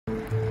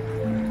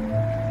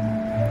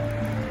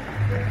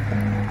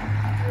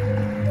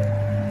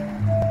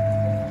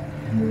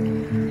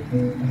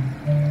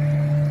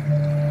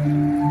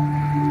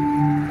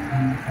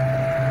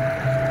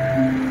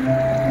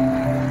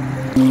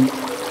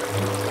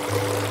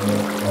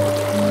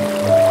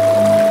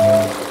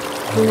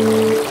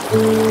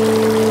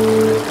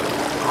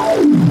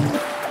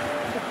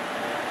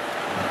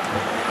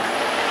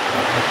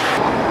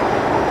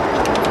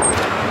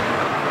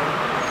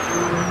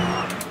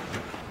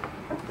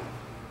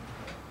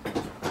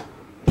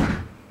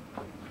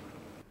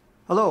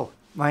Hello,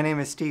 my name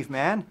is Steve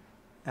Mann.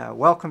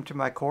 Welcome to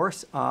my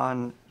course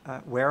on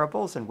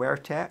wearables and wear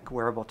tech,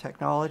 wearable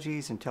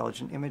technologies,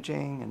 intelligent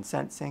imaging and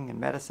sensing and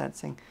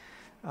meta-sensing.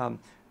 I'm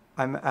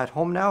at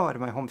home now at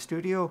my home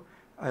studio.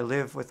 I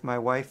live with my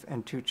wife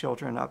and 2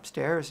 children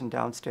upstairs, and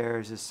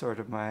downstairs is sort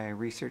of my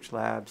research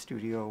lab,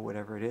 studio,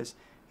 whatever it is,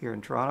 here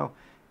in Toronto.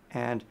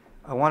 And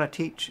I want to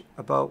teach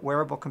about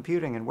wearable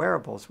computing and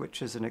wearables,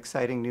 which is an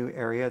exciting new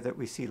area that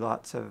we see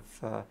lots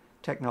of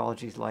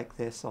technologies like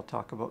this. I'll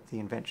talk about the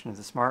invention of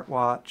the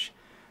smartwatch,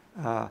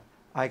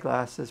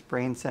 eyeglasses,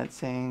 brain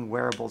sensing,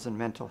 wearables and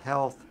mental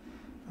health.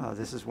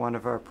 This is one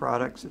of our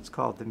products. It's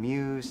called the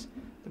Muse,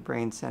 the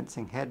brain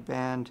sensing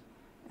headband.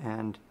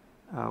 And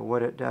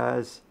what it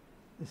does,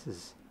 this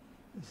is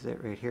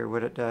it right here.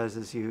 What it does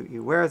is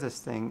you wear this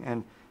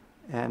thing,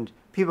 and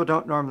people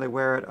don't normally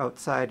wear it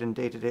outside in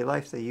day-to-day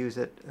life. They use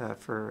it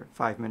for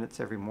 5 minutes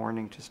every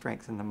morning to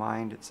strengthen the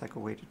mind. It's like a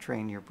way to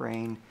train your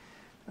brain.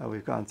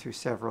 We've gone through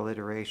several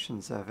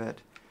iterations of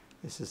it.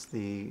 This is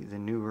the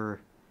newer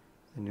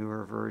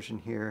version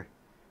here,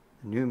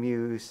 the new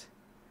Muse,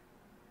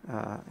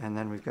 and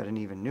then we've got an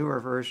even newer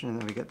version, and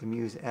then we got the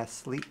Muse S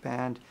Sleep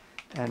Band,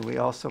 and we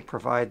also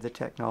provide the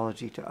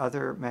technology to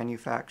other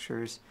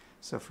manufacturers.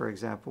 So, for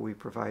example, we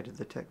provided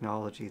the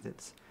technology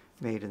that's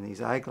made in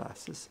these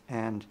eyeglasses.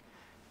 And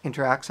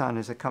Interaxon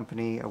is a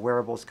company, a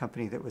wearables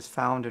company that was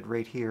founded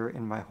right here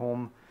in my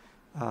home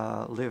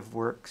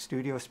live-work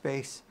studio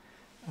space.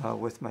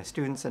 With my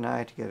students and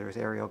I, together with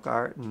Ariel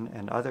Garten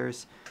and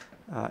others,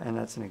 and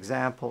that's an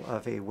example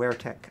of a wear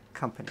tech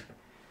company.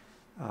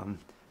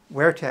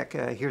 Wear tech,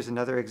 here's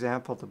another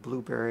example, the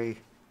Blueberry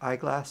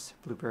eyeglass,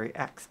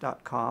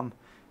 blueberryx.com,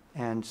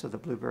 and so the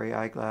Blueberry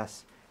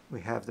eyeglass,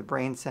 we have the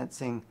brain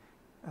sensing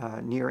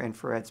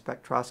near-infrared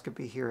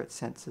spectroscopy here. It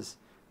senses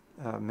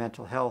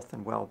mental health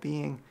and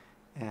well-being,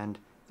 and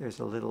there's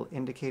a little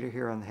indicator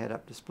here on the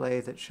head-up display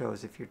that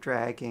shows if you're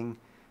dragging,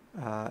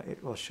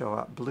 it will show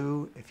up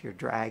blue. If you're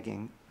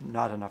dragging,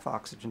 not enough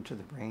oxygen to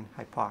the brain,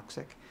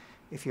 hypoxic.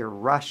 If you're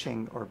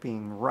rushing or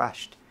being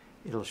rushed,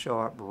 it'll show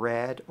up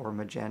red or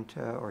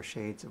magenta or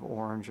shades of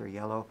orange or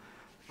yellow.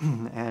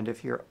 And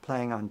if you're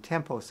playing on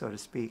tempo, so to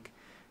speak,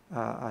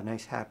 a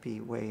nice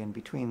happy way in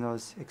between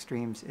those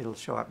extremes, it'll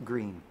show up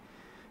green.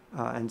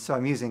 And so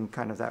I'm using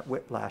kind of that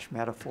whiplash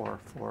metaphor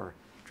for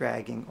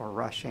dragging or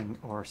rushing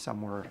or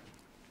somewhere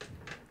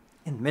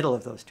in the middle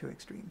of those 2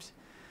 extremes.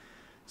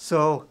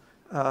 So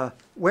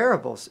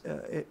wearables,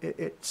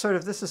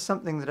 this is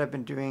something that I've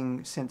been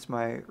doing since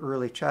my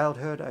early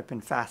childhood. I've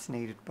been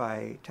fascinated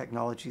by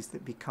technologies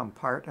that become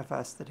part of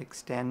us, that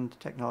extend,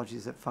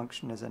 technologies that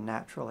function as a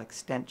natural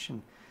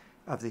extension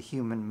of the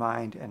human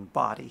mind and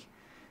body.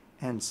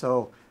 And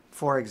so,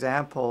 for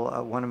example,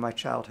 one of my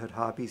childhood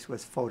hobbies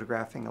was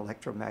photographing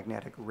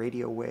electromagnetic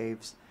radio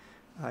waves.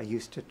 I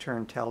used to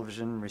turn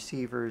television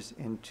receivers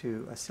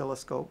into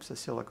oscilloscopes,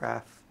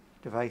 oscillograph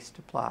device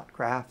to plot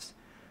graphs.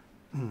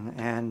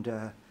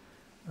 And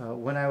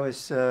when I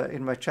was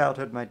in my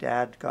childhood, my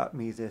dad got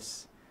me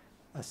this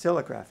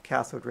oscillograph,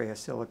 cathode ray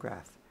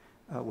oscillograph,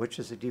 which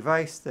is a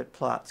device that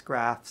plots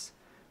graphs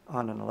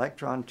on an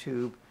electron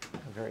tube,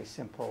 a very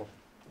simple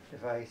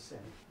device.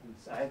 And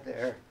inside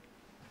there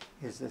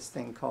is this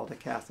thing called a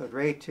cathode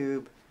ray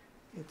tube.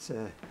 It's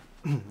an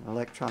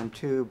electron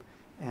tube,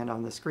 and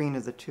on the screen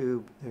of the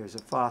tube there's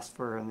a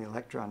phosphor and the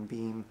electron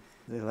beam.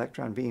 The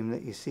electron beam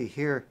that you see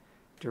here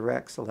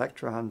directs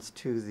electrons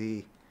to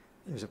the,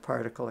 there's a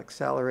particle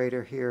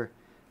accelerator here,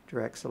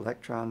 directs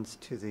electrons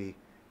to the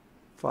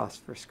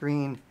phosphor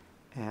screen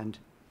and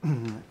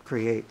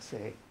creates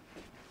a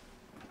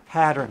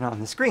pattern on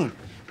the screen.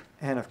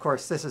 And of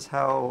course, this is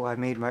how I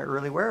made my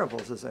early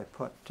wearables, as I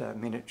put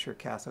miniature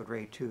cathode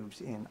ray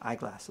tubes in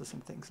eyeglasses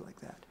and things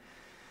like that.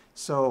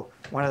 So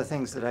one of the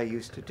things that I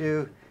used to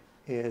do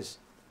is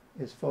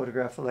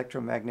photograph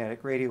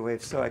electromagnetic radio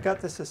waves. So I got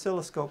this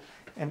oscilloscope,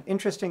 and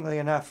interestingly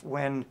enough,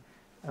 when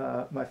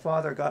my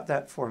father got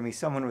that for me,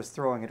 someone was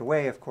throwing it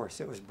away. Of course,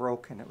 it was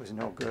broken. It was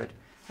no good.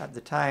 At the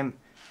time,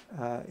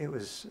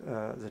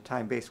 the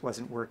time base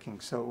wasn't working,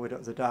 so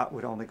the dot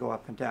would only go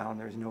up and down.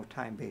 There's no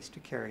time base to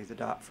carry the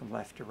dot from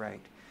left to right.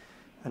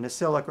 An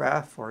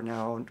oscillograph, or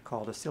now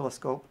called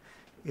oscilloscope,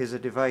 is a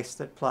device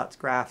that plots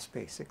graphs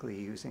basically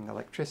using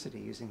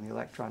electricity, using the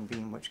electron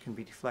beam, which can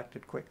be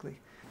deflected quickly.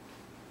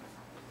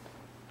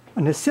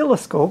 An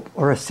oscilloscope,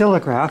 or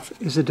oscillograph,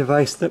 is a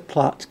device that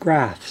plots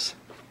graphs.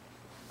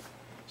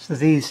 So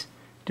these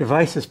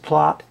devices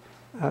plot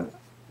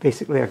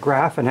basically a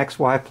graph, an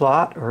XY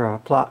plot, or a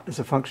plot as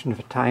a function of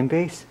a time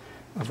base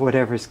of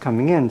whatever's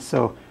coming in.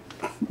 So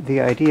the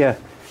idea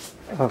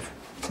of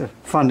the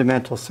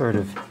fundamental sort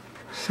of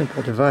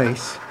simple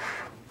device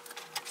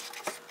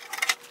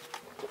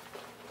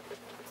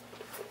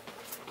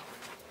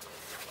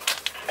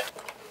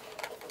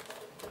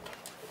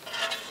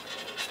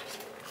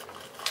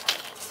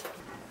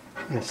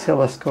the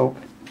oscilloscope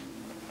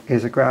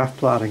is a graph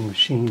plotting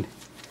machine.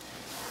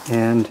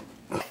 And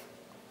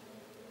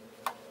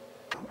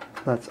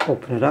let's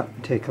open it up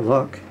and take a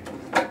look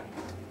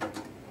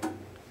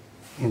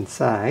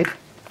inside.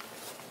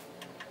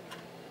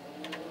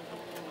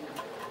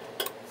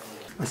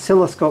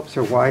 Oscilloscopes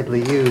are widely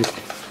used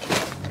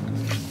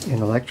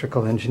in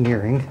electrical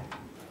engineering.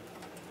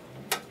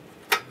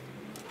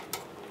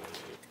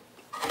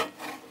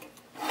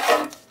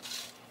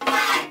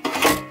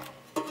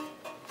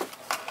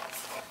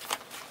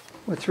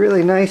 What's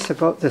really nice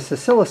about this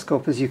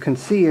oscilloscope is you can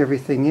see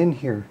everything in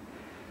here.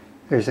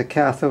 There's a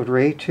cathode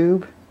ray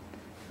tube,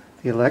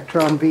 the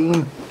electron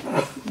beam.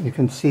 You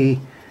can see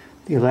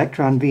the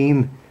electron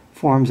beam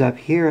forms up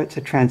here. It's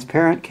a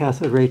transparent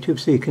cathode ray tube,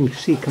 so you can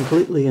see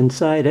completely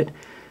inside it.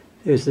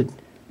 There's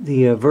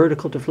the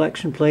vertical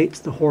deflection plates,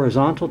 the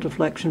horizontal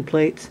deflection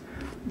plates.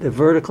 The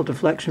vertical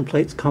deflection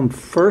plates come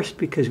first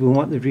because we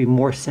want them to be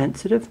more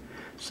sensitive,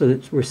 so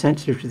that we're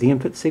sensitive to the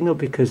input signal,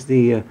 because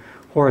the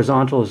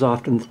horizontal is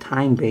often the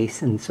time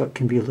base, and so it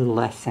can be a little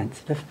less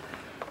sensitive.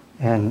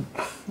 And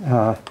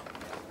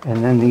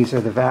then these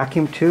are the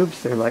vacuum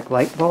tubes. They're like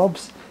light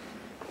bulbs.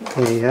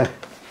 They,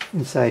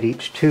 inside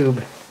each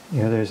tube,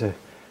 there's a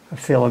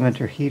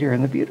filament or heater.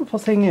 And the beautiful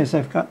thing is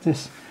I've got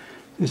there's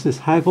this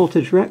high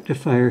voltage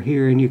rectifier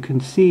here, and you can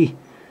see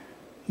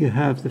you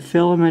have the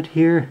filament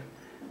here,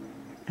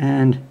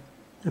 and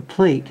the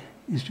plate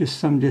is just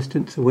some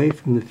distance away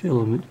from the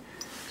filament.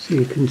 So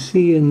you can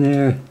see in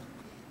there,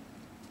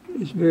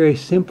 it's very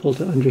simple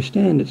to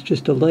understand. It's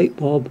just a light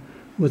bulb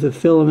with a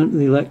filament,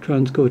 and the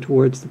electrons go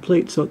towards the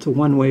plate, so it's a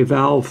one-way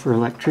valve for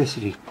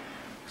electricity.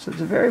 So it's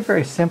a very,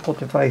 very simple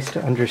device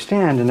to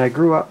understand, and I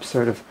grew up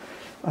sort of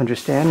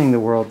understanding the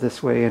world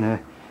this way in a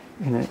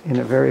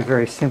very,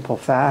 very simple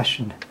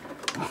fashion,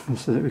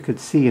 so that we could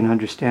see and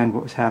understand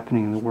what was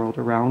happening in the world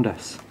around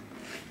us.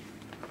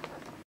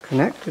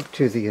 Connected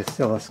to the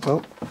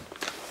oscilloscope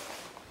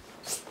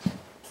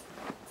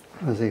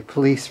was a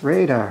police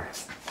radar.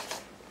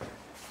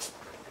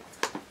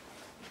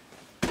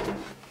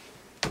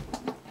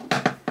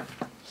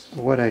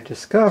 What I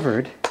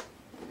discovered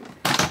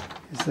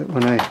is that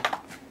when I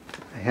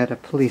had a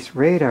police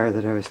radar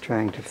that I was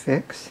trying to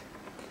fix,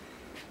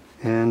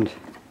 and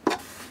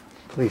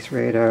police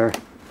radar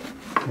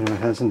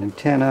has an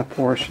antenna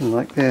portion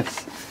like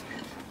this,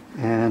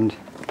 and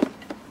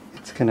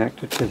it's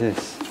connected to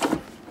this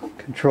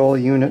control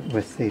unit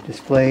with the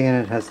display in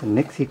it. It has the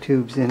Nixie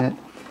tubes in it,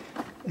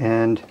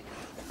 and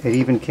it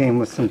even came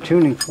with some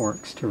tuning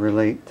forks to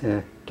relate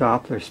the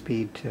Doppler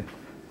speed to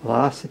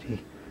velocity,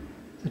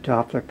 the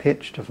Doppler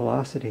pitch to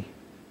velocity.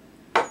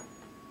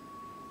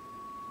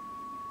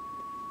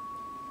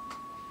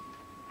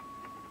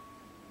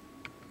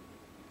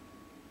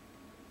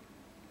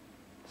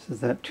 So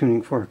that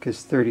tuning fork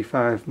is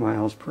 35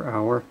 miles per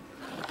hour.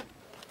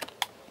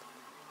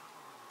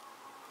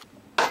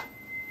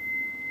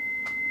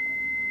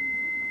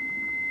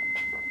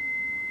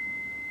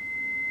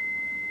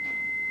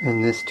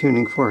 And this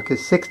tuning fork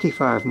is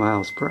 65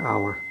 miles per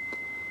hour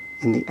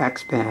in the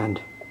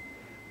X-band,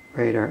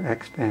 radar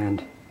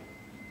X-band.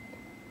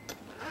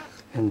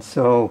 And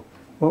so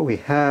what we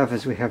have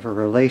is we have a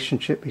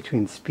relationship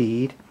between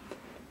speed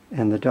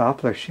and the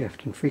Doppler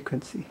shift in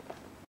frequency.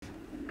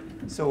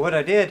 So what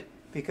I did,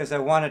 because I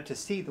wanted to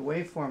see the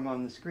waveform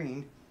on the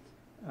screen,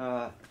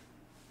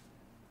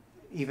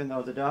 even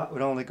though the dot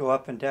would only go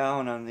up and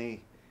down on the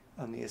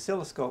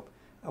oscilloscope,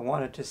 I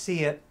wanted to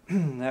see it.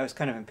 I was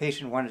kind of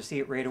impatient, wanted to see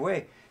it right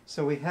away.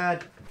 So we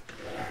had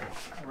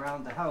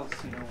around the house,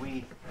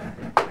 we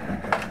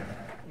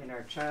in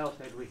our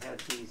childhood we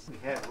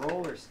had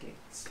roller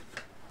skates,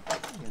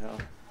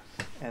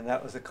 and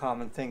that was a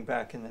common thing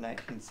back in the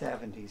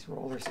 1970s,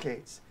 roller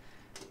skates.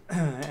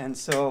 And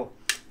so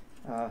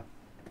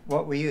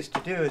what we used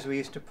to do is we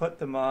used to put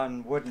them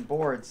on wooden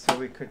boards so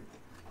we could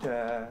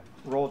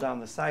roll down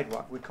the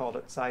sidewalk. We called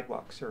it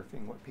sidewalk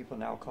surfing, what people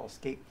now call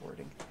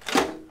skateboarding.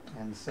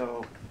 And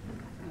so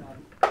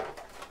I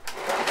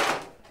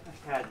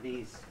had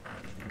these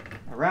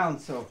around,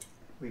 so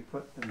we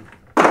put them,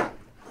 they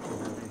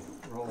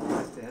roll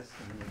like this,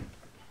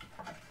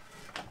 and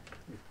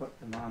we put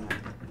them on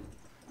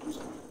a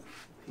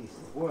piece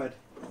of wood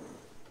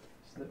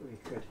so that we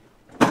could,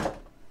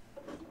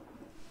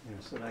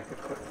 so that I could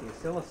put the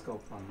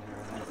oscilloscope on there,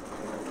 and I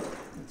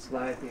would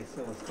slide the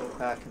oscilloscope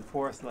back and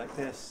forth like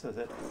this so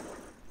that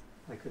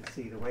I could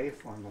see the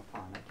waveform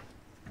upon it.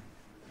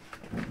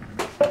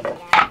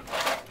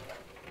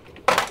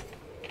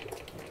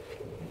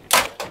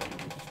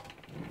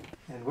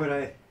 And what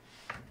I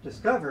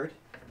discovered,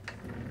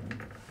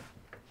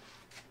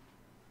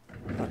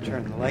 I'll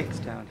turn the lights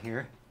down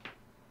here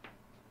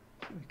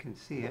so we can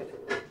see it.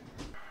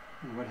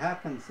 And what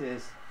happens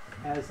is,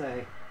 as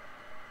I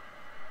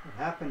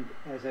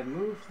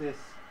moved this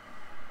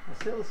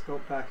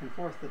oscilloscope back and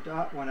forth, the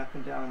dot went up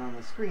and down on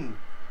the screen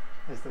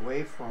as the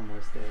waveform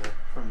was there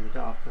from the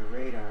Doppler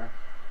radar,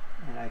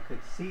 and I could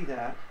see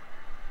that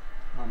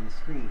on the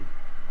screen.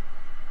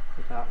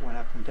 The dot went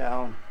up and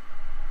down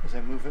as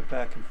I move it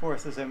back and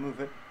forth. As I move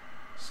it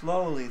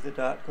slowly, the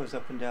dot goes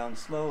up and down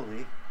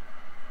slowly,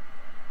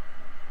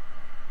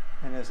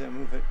 and as I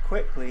move it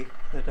quickly,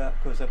 the dot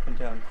goes up and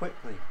down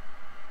quickly.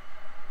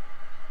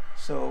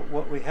 So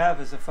what we have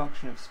is a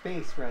function of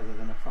space rather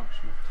than a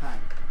function of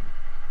time.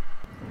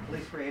 The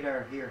police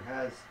radar here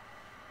has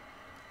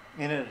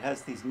In it, it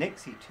has these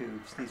Nixie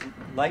tubes, these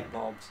light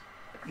bulbs.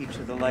 Each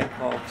of the light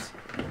bulbs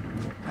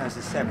has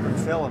a separate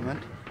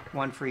filament,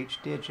 one for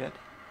each digit.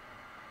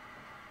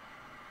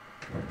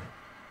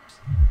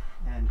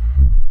 And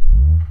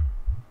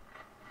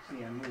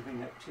see, I'm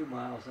moving at 2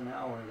 miles an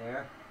hour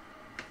there.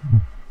 You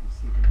can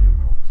see the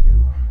numeral 2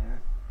 on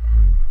there.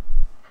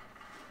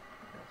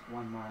 That's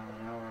 1 mile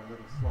an hour, a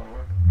little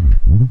slower.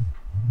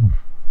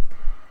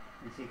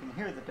 And so you can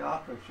hear the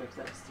Doppler shift,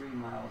 that's 3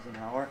 miles an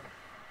hour.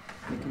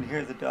 You can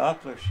hear the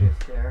Doppler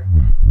shift there.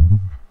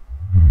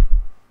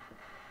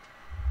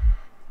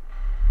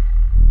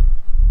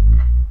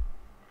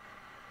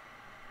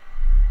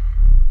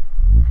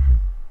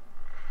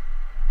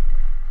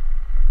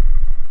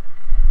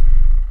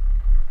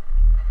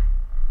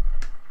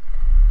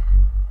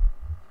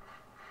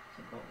 It's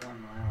about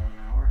 1 mile an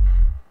hour.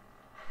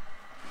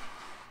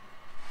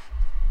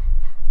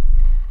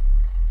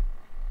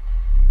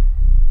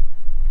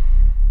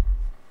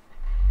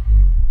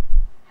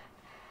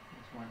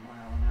 It's 1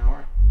 mile an hour.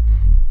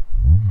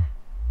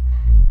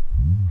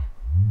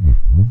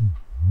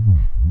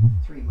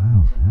 3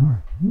 miles an hour.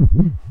 5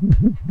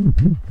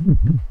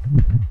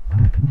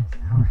 miles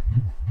an hour.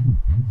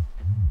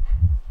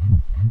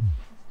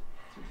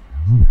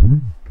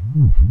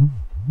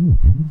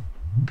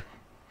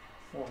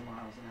 4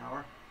 miles an hour,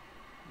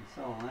 and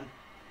so on,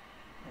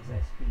 as I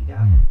speed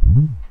up.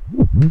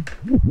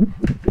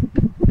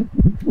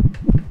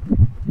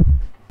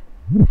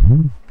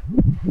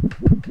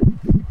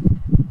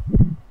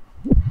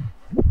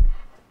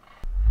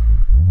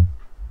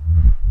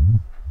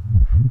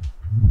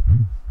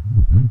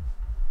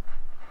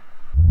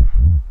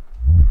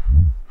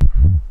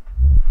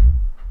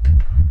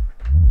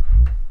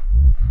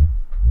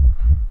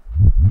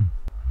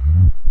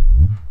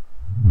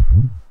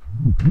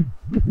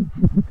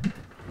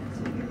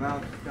 So the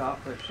amount of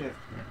Doppler shift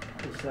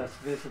is thus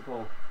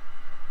visible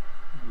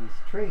in this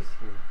trace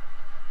here.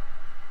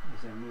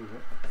 As I move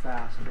it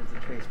faster, the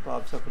trace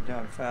bobs up and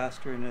down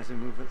faster, and as I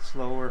move it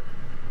slower,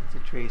 the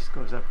trace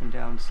goes up and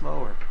down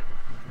slower.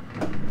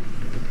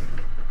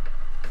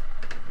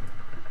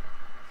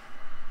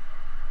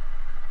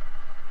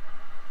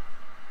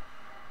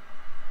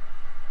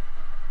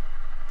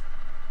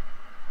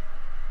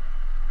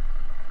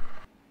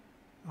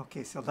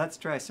 Okay, so let's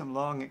try some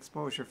long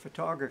exposure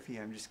photography.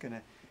 I'm just going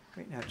to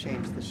right now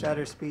change the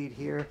shutter speed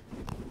here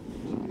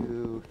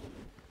to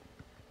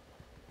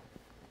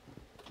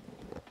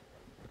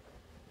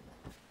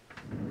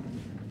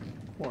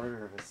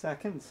quarter of a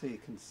second, so you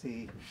can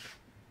see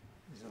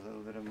there's a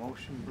little bit of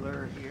motion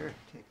blur here.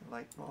 Take a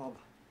light bulb.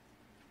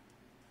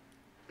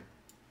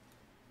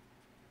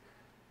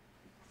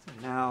 So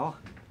now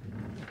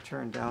I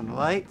turn down the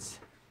lights.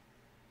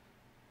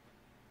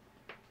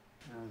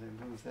 Now they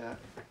move that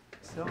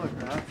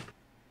oscillograph.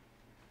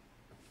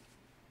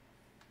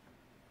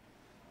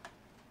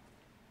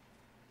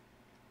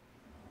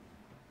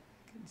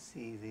 You can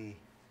see the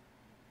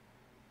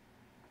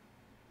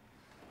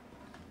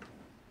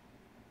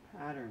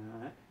pattern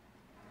on it on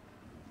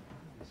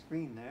the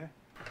screen there.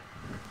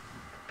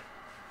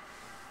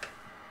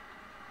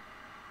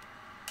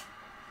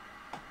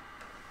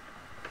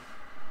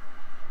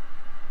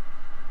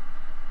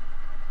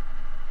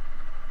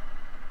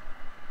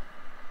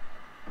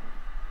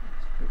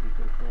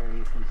 There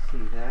you can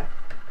see that.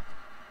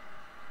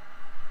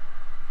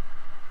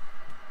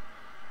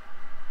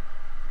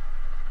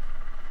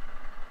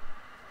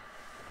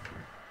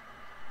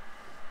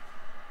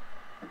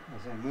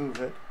 As I move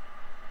it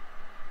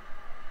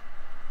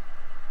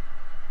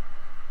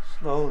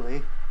slowly,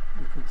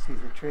 you can see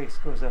the trace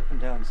goes up and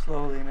down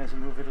slowly, and as I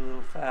move it a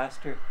little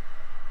faster,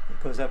 it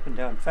goes up and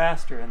down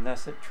faster, and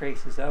thus it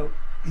traces out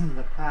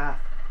the path.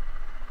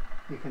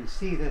 You can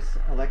see this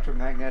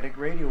electromagnetic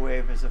radio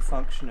wave as a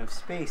function of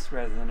space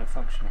rather than a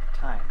function of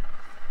time.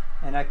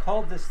 And I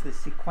called this the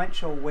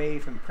Sequential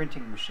Wave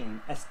Imprinting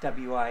Machine,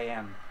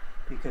 SWIM,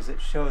 because it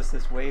shows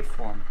this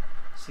waveform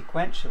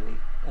sequentially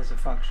as a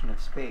function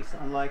of space,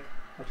 unlike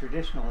a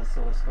traditional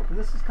oscilloscope. And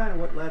this is kind of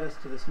what led us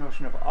to this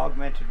notion of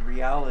augmented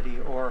reality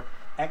or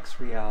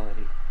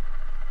X-reality.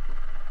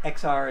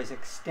 XR is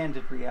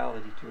extended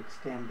reality, to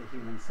extend the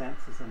human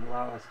senses and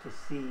allow us to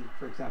see,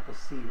 for example,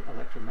 see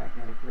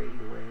electromagnetic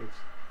radio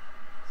waves,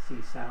 see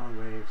sound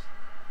waves,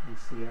 and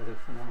see other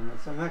phenomena.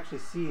 So I'm actually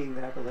seeing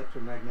that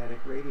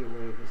electromagnetic radio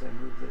wave as I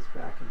move this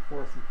back and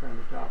forth in front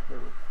of the Doppler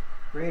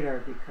radar,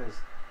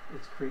 because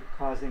it's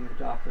causing the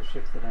Doppler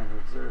shift that I'm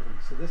observing.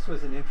 So this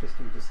was an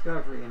interesting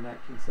discovery in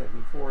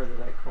 1974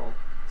 that I called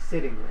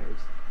sitting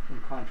waves,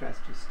 in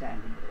contrast to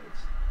standing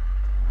waves.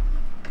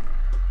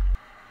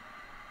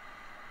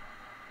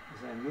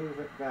 As I move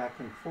it back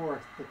and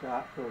forth, the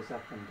dot goes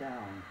up and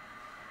down.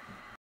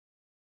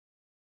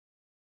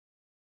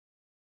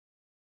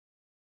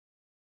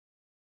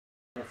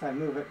 If I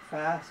move it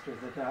faster,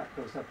 the dot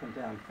goes up and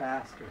down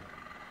faster.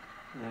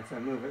 And if I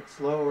move it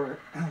slower,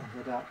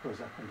 the dot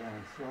goes up and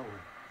down slower.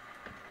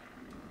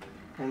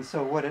 And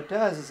so what it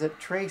does is it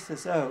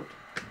traces out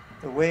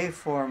the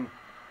waveform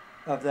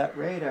of that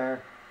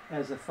radar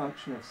as a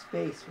function of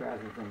space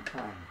rather than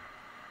time.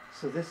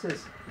 So this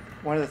is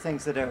one of the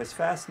things that I was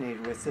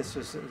fascinated with. This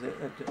was a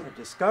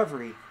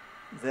discovery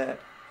that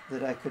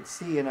I could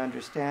see and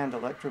understand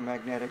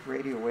electromagnetic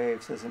radio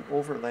waves as an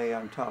overlay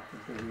on top of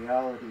the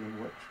reality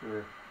in which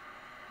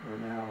we're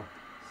now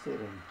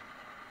sitting.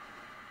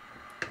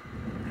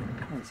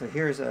 And so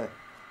here's a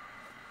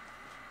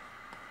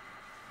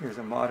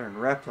modern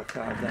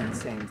replica of that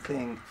same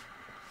thing.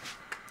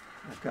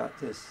 I've got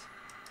this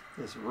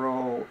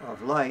row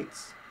of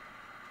lights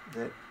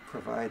that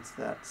provides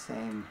that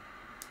same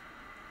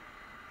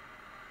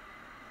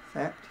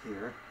effect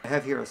here. I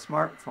have here a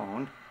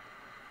smartphone,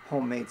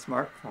 homemade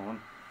smartphone,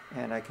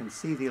 and I can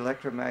see the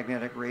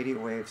electromagnetic radio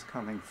waves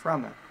coming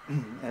from it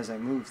as I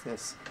move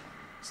this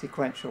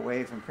sequential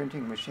wave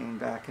imprinting machine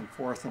back and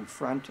forth in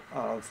front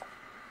of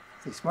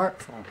the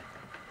smartphone.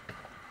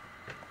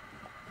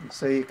 And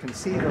so you can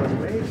see those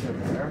waves are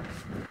there,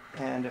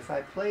 and if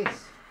I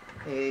place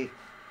a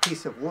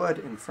piece of wood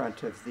in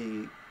front of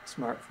the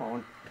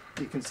smartphone,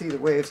 you can see the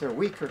waves are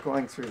weaker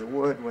going through the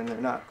wood when they're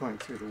not going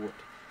through the wood.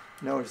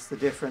 Notice the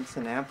difference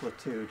in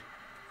amplitude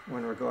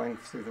when we're going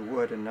through the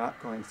wood and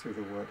not going through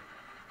the wood.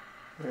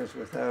 Here's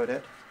without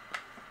it,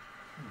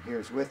 and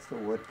here's with the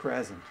wood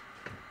present.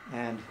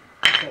 And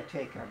if I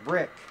take a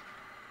brick,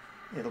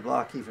 it'll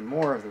block even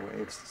more of the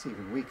waves. It's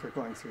even weaker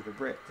going through the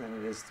brick than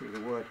it is through the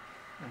wood.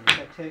 And if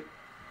I take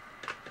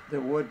the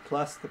wood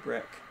plus the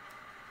brick,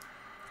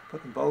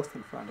 put them both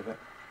in front of it,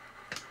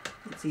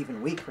 it's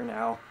even weaker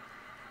now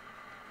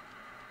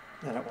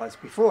than it was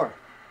before.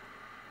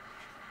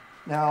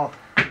 Now,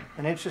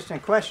 an interesting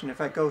question,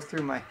 if I go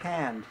through my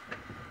hand,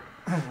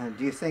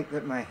 do you think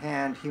that my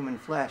hand, human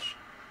flesh,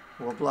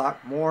 will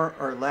block more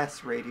or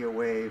less radio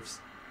waves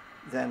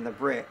than the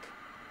brick,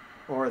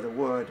 or the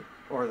wood,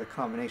 or the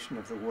combination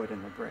of the wood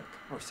and the brick,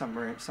 or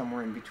somewhere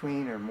in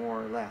between, or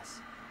more or less?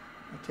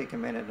 I'll take a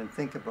minute and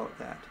think about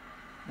that.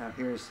 Now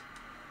here's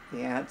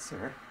the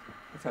answer.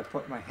 If I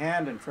put my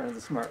hand in front of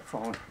the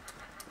smartphone,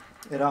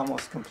 it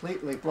almost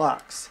completely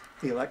blocks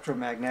the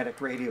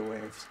electromagnetic radio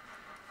waves.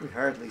 We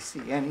hardly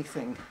see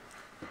anything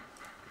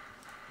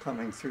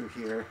coming through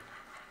here,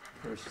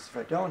 versus if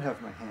I don't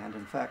have my hand.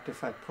 In fact,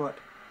 if I put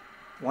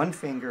one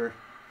finger,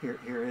 here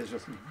is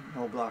with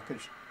no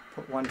blockage,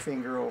 put one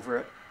finger over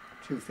it,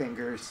 2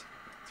 fingers,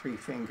 3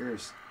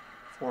 fingers,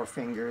 4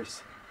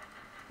 fingers,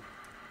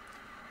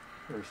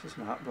 versus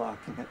not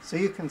blocking it. So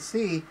you can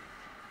see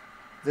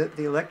that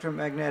the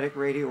electromagnetic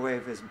radio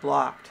wave is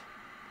blocked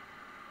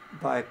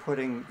by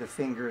putting the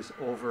fingers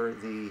over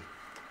the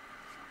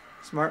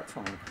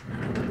smartphone.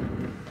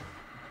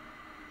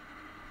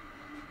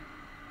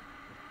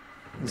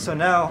 And so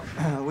now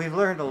we've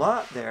learned a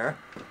lot there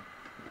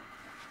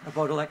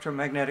about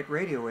electromagnetic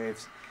radio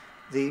waves.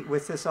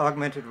 With this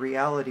augmented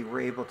reality,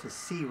 we're able to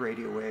see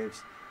radio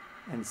waves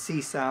and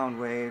see sound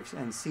waves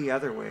and see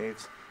other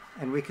waves,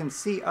 and we can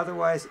see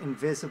otherwise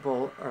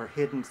invisible or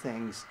hidden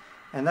things.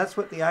 And that's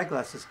what the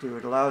eyeglasses do.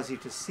 It allows you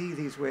to see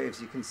these waves.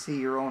 You can see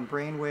your own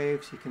brain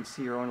waves. You can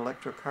see your own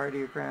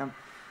electrocardiogram.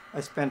 I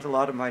spent a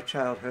lot of my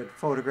childhood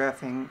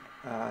photographing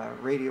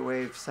radio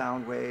waves,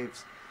 sound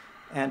waves,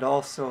 and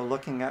also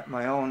looking at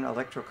my own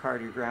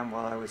electrocardiogram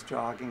while I was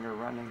jogging or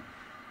running,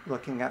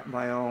 looking at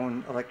my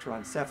own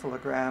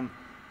electroencephalogram,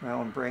 my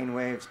own brain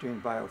waves, doing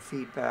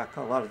biofeedback,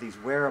 a lot of these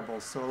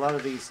wearables. So a lot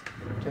of these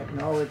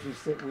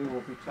technologies that we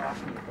will be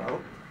talking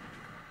about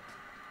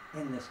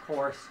in this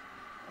course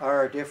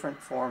are different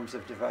forms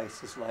of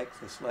devices like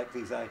this, like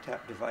these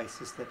ITAP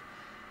devices that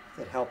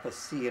help us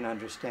see and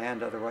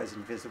understand otherwise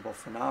invisible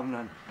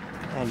phenomenon.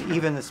 And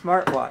even the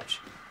smartwatch,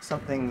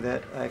 something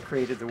that I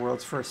created the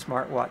world's first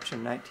smartwatch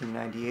in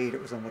 1998.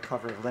 It was on the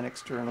cover of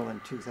Linux Journal in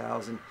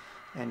 2000.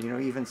 And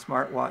even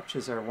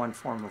smartwatches are one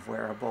form of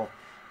wearable,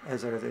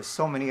 as there's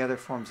so many other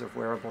forms of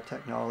wearable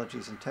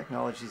technologies and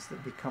technologies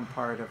that become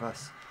part of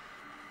us.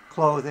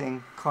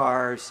 Clothing,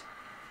 cars,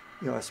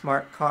 a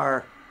smart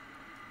car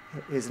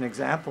is an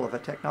example of a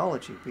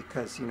technology,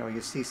 because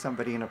you see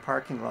somebody in a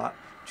parking lot,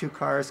 2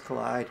 cars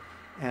collide,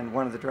 and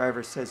one of the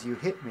drivers says, "You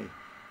hit me."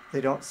 They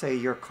don't say,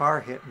 "Your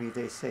car hit me,"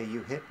 they say,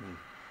 "You hit me."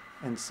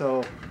 And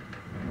so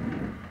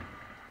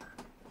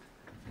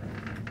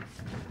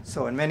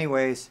in many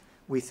ways,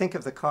 we think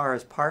of the car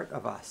as part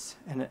of us,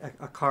 and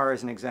a car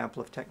is an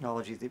example of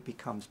technology that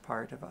becomes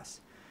part of us.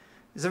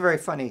 It's a very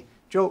funny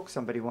joke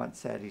somebody once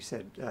said. He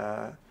said,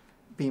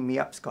 "Beam me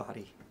up,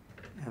 Scotty."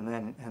 And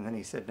then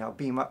he said, "Now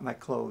beam up my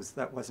clothes."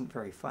 That wasn't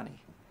very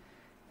funny.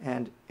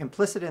 And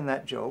implicit in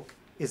that joke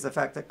is the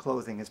fact that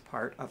clothing is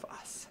part of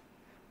us.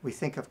 We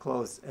think of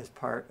clothes as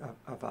part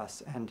of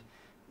us, and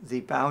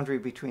the boundary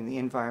between the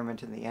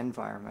environment and the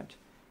environment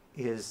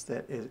is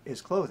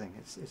clothing.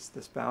 It's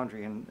this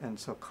boundary, and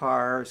so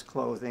cars,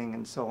 clothing,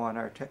 and so on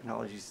are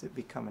technologies that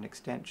become an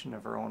extension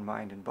of our own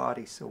mind and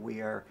body. So we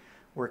are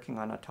working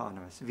on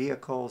autonomous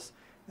vehicles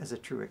as a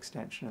true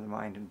extension of the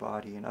mind and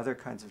body, and other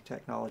kinds of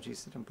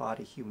technologies that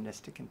embody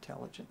humanistic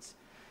intelligence.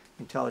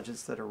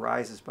 Intelligence that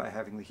arises by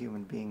having the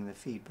human being in the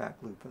feedback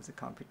loop of the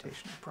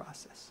computational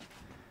process.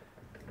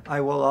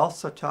 I will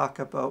also talk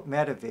about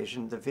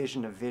metavision, the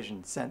vision of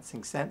vision,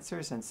 sensing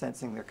sensors and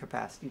sensing their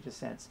capacity to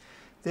sense.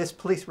 This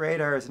police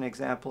radar is an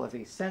example of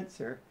a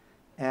sensor,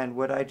 and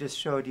what I just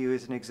showed you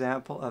is an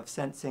example of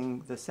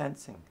sensing the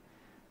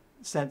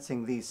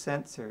sensing these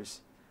sensors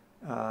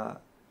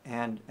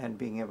and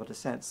being able to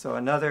sense. So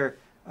another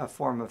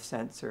form of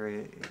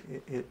sensor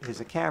is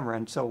a camera.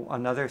 And so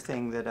another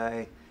thing that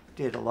I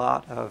did a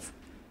lot of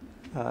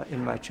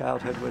in my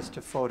childhood was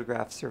to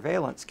photograph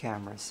surveillance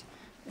cameras.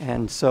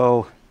 And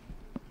so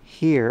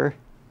here,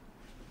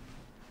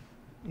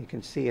 you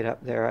can see it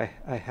up there,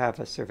 I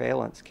have a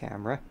surveillance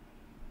camera.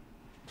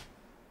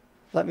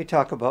 Let me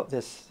talk about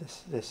this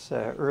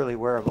early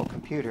wearable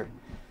computer.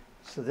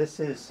 So this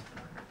is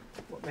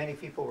what many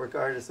people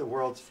regard as the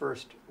world's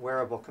first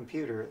wearable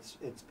computer.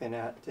 It's been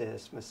at the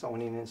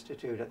Smithsonian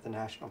Institute, at the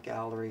National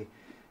Gallery,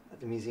 at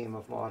the Museum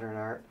of Modern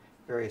Art,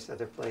 various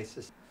other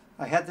places.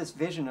 I had this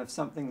vision of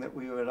something that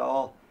we would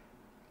all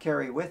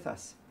carry with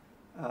us,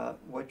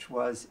 which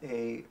was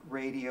a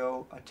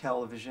radio, a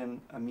television,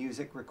 a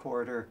music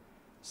recorder,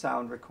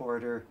 sound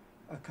recorder,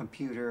 a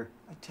computer,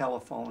 a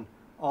telephone,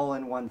 all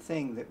in one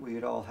thing that we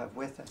would all have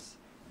with us.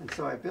 And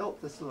so I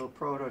built this little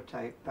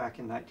prototype back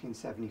in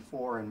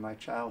 1974 in my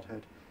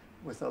childhood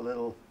with a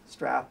little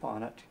strap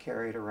on it to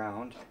carry it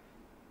around.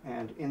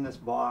 And in this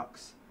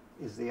box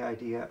is the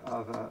idea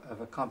of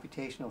a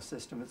computational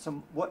system. It's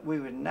what we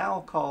would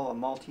now call a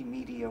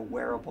multimedia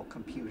wearable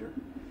computer.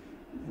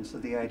 And so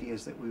the idea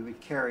is that we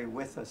would carry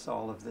with us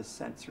all of this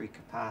sensory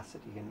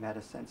capacity and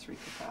metasensory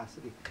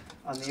capacity.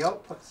 On the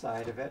output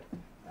side of it,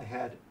 I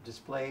had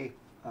display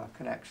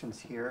connections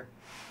here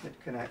that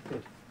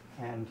connected,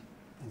 and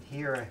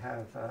here I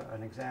have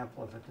an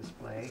example of a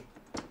display,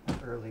 an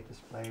early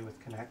display with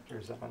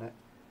connectors on it,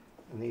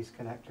 and these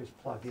connectors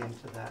plug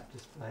into that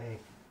display.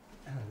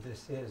 And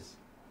this is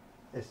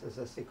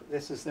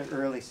the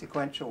early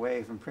sequential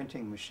wave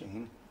imprinting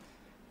machine,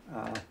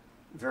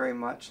 very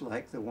much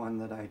like the one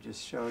that I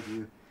just showed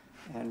you.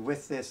 And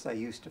with this, I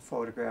used to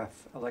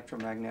photograph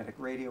electromagnetic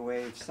radio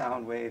waves,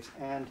 sound waves,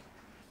 and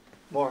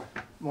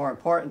more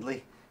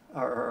importantly,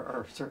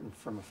 or certain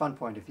from a fun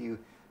point of view,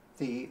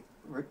 the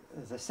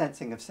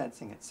sensing of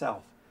sensing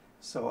itself.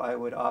 So I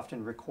would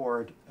often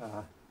record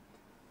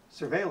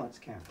surveillance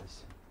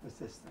cameras with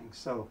this thing.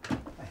 So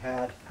I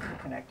had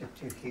connected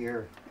to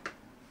here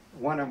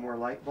one or more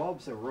light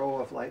bulbs, a row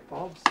of light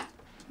bulbs.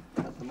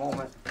 At the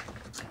moment,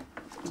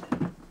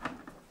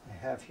 I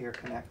have here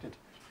connected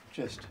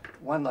just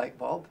one light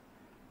bulb,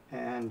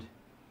 and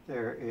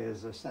there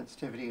is a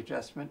sensitivity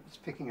adjustment. It's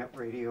picking up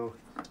radio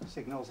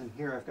signals, and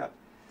here I've got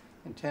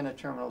antenna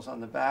terminals on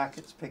the back.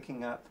 It's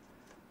picking up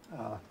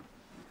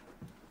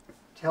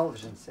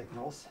television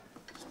signals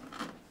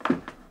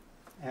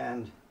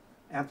and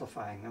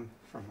amplifying them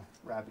from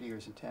a rabbit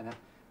ears antenna.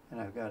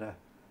 And I've got a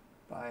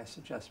bias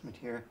adjustment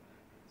here.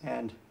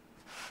 And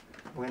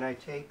when I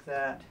take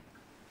that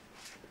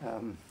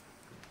and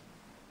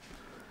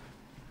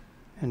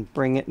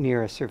bring it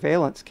near a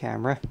surveillance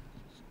camera,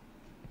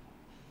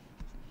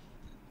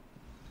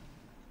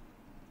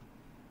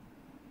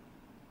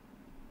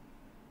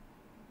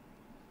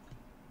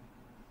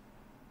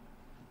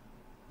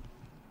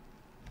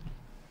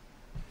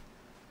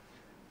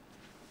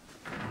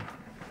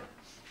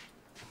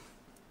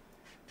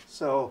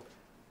 so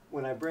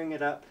when I bring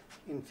it up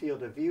in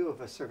field of view of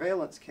a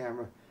surveillance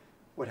camera,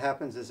 what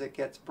happens is it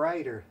gets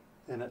brighter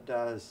than it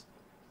does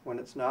when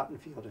it's not in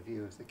field of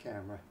view of the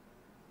camera,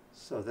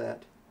 so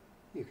that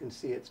you can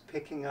see it's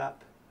picking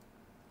up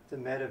the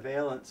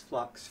metaveillance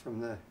flux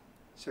from the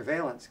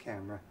surveillance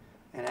camera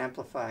and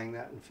amplifying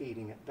that and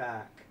feeding it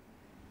back.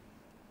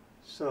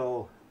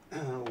 So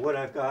what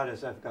I've got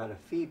is I've got a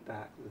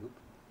feedback loop,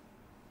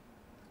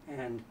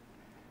 and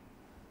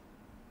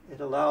it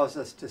allows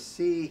us to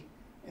see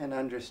and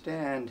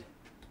understand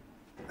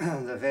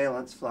the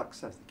valence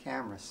flux of the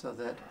camera, so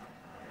that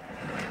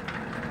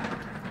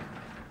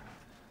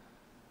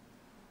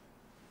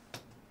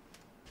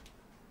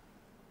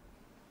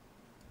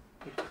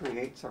it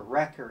creates a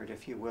record,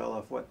 if you will,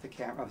 of what the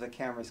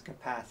camera's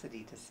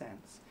capacity to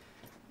sense.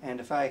 And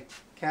if I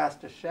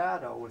cast a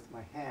shadow with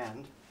my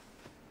hand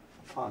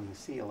upon the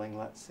ceiling,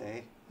 let's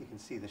say, you can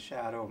see the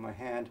shadow of my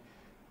hand.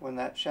 When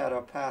that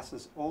shadow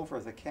passes over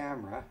the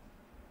camera,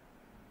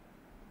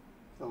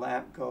 the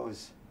lamp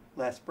goes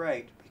less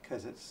bright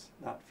because it's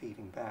not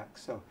feeding back.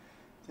 So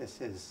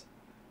this is,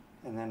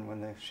 and then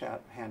when the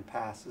hand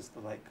passes,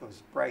 the light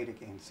goes bright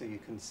again. So you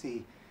can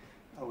see,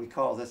 we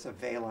call this a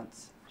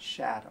valence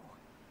shadow.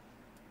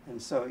 And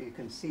so you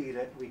can see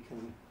that we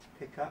can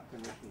pick up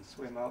and we can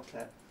swim out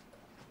the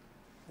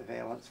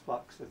valence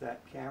flux of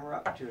that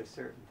camera up to a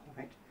certain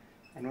point.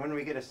 And when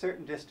we get a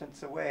certain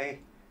distance away,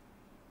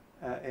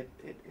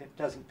 it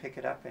doesn't pick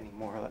it up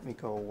anymore. Let me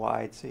go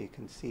wide so you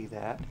can see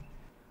that.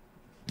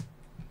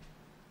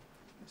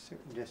 A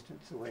certain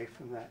distance away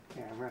from that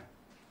camera.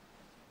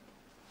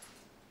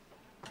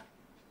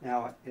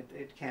 Now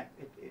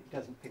it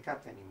doesn't pick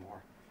up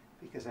anymore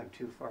because I'm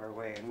too far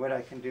away. And what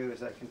I can do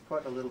is I can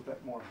put a little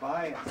bit more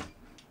bias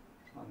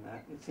on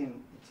that. It's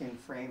in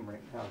frame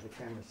right now, the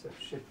camera, so it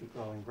should be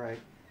glowing bright.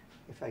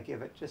 If I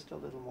give it just a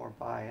little more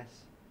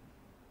bias,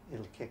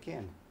 it'll kick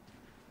in.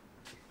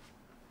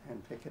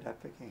 and pick it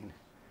up again.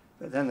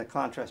 But then the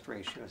contrast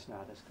ratio is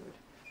not as good.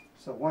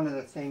 So one of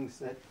the things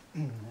that,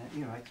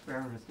 I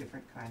experiment with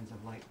different kinds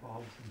of light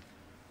bulbs and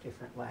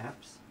different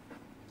lamps.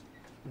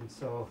 And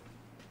so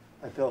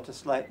I built a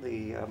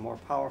slightly more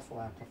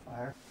powerful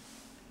amplifier.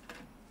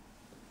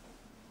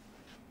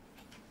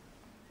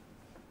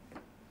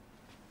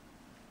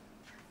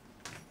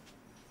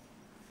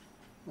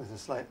 With a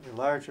slightly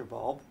larger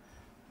bulb,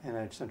 and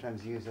I'd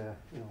sometimes use a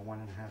 1.5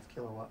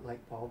 kilowatt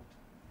light bulb.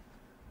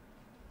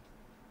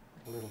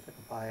 A little bit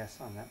of bias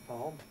on that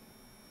bulb.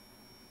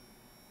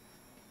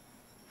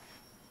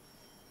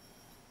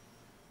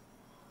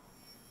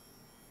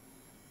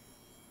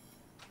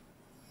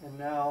 And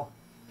now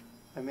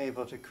I'm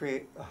able to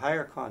create a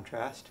higher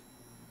contrast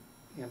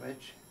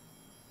image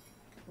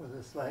with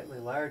a slightly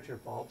larger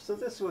bulb. So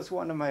this was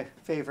one of my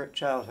favorite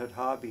childhood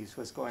hobbies,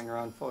 was going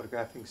around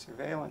photographing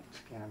surveillance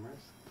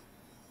cameras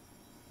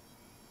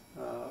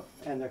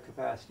and their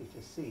capacity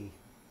to see.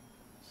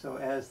 So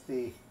as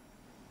the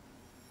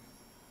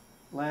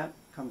lamp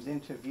comes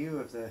into view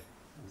of the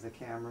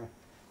camera,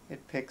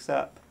 it picks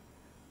up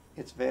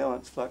its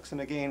valence flux, and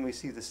again we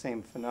see the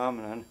same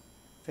phenomenon,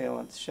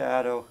 valence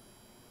shadow.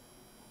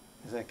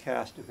 As I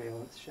cast a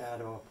valence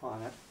shadow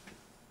upon it,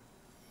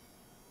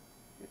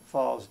 it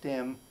falls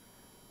dim,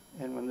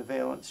 and when the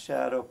valence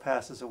shadow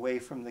passes away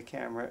from the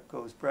camera, it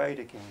goes bright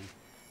again.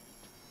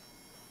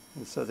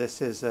 And so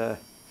this is a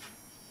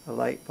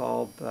light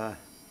bulb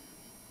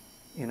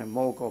in a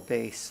mogul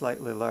base,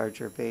 slightly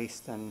larger base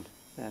than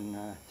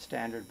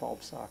standard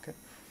bulb socket.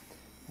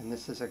 And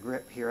this is a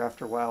grip here.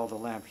 After a while the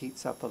lamp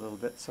heats up a little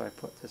bit, so I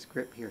put this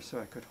grip here so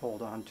I could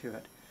hold on to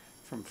it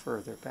from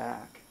further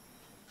back,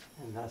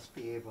 and thus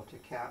be able to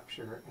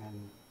capture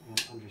and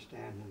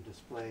understand and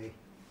display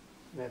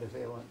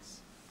metavalence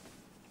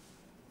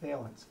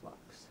valence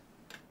flux.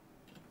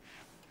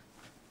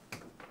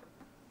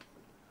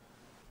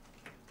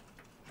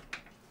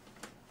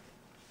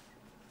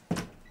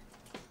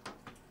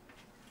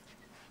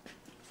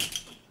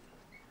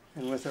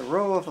 And with a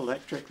row of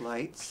electric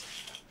lights,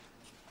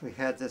 we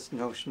had this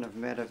notion of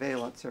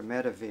metaveillance or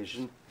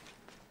metavision,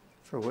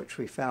 for which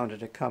we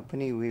founded a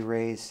company. We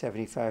raised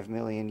 75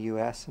 million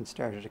US and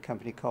started a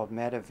company called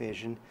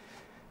Metavision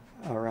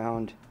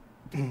around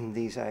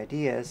these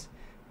ideas,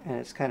 and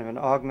it's kind of an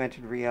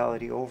augmented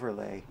reality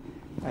overlay.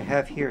 I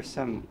have here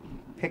some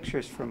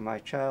pictures from my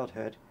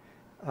childhood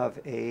of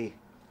a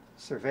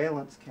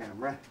surveillance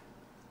camera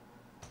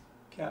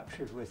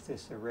captured with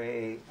this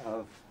array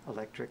of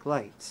electric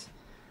lights.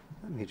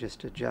 Let me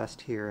just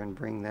adjust here and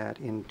bring that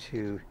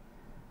into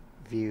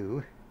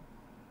view.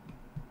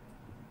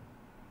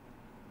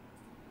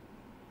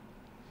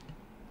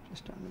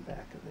 Just on the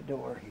back of the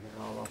door here.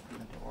 I'll open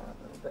the door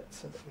a little bit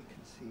so that we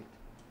can see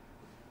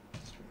it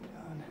straight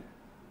on.